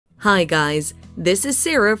Hi guys, this is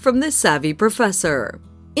Sarah from The Savvy Professor.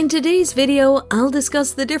 In today's video, I'll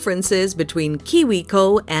discuss the differences between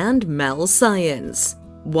KiwiCo and MEL Science.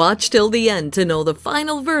 Watch till the end to know the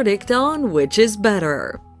final verdict on which is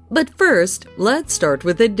better. But first, let's start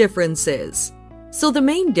with the differences. So the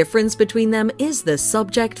main difference between them is the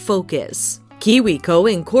subject focus.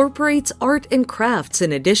 KiwiCo incorporates art and crafts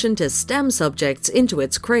in addition to STEM subjects into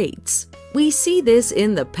its crates. We see this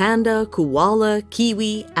in the Panda, Koala,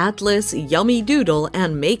 Kiwi, Atlas, Yummy Doodle,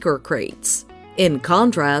 and Maker crates. In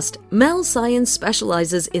contrast, MEL Science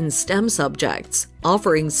specializes in STEM subjects,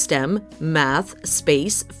 offering STEM, math,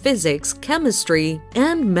 space, physics, chemistry,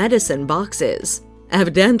 and medicine boxes.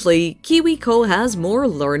 Evidently, KiwiCo has more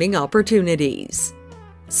learning opportunities.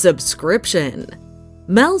 Subscription.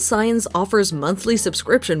 MEL Science offers monthly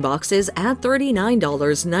subscription boxes at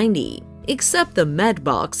 $39.90. Except the Med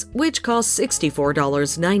box, which costs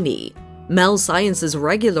 $64.90. MEL Science's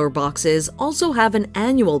regular boxes also have an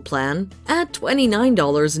annual plan at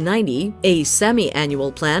 $29.90, a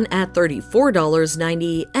semi-annual plan at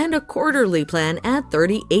 $34.90, and a quarterly plan at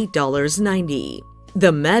 $38.90.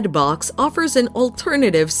 The Med box offers an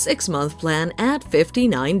alternative 6-month plan at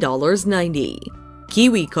 $59.90.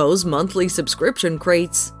 KiwiCo's monthly subscription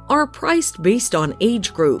crates are priced based on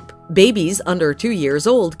age group. Babies under 2 years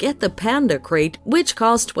old get the Panda crate, which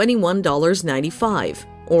costs $21.95,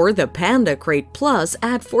 or the Panda Crate Plus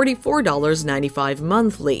at $44.95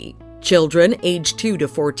 monthly. Children aged 2 to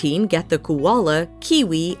 14 get the Koala,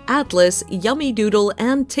 Kiwi, Atlas, Yummy Doodle,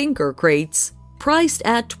 and Tinker crates, priced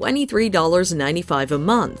at $23.95 a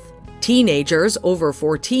month. Teenagers over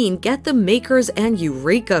 14 get the Makers and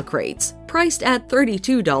Eureka crates, priced at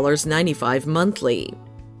 $32.95 monthly.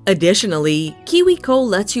 Additionally, KiwiCo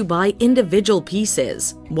lets you buy individual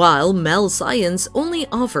pieces, while MEL Science only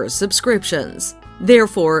offers subscriptions.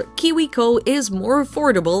 Therefore, KiwiCo is more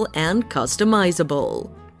affordable and customizable.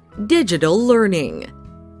 Digital learning.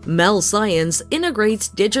 MEL Science integrates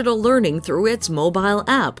digital learning through its mobile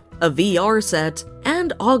app, a VR set,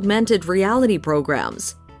 and augmented reality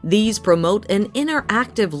programs. These promote an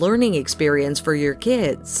interactive learning experience for your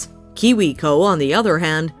kids. KiwiCo, on the other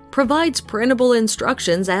hand, provides printable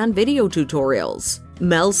instructions and video tutorials.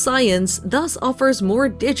 MEL Science thus offers more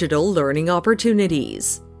digital learning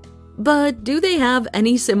opportunities. But do they have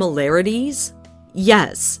any similarities?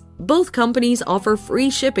 Yes. Both companies offer free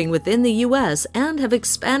shipping within the US and have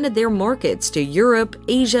expanded their markets to Europe,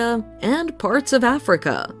 Asia, and parts of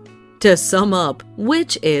Africa. To sum up,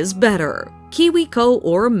 which is better, KiwiCo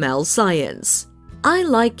or MEL Science? I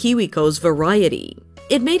like KiwiCo's variety.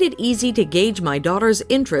 It made it easy to gauge my daughter's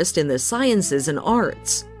interest in the sciences and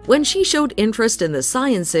arts. When she showed interest in the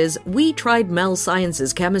sciences, we tried MEL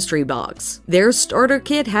Science's chemistry box. Their starter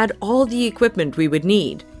kit had all the equipment we would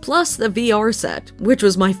need, plus the VR set, which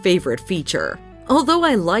was my favorite feature. Although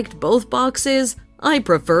I liked both boxes, I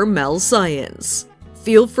prefer MEL Science.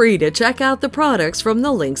 Feel free to check out the products from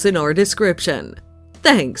the links in our description.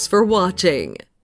 Thanks for watching.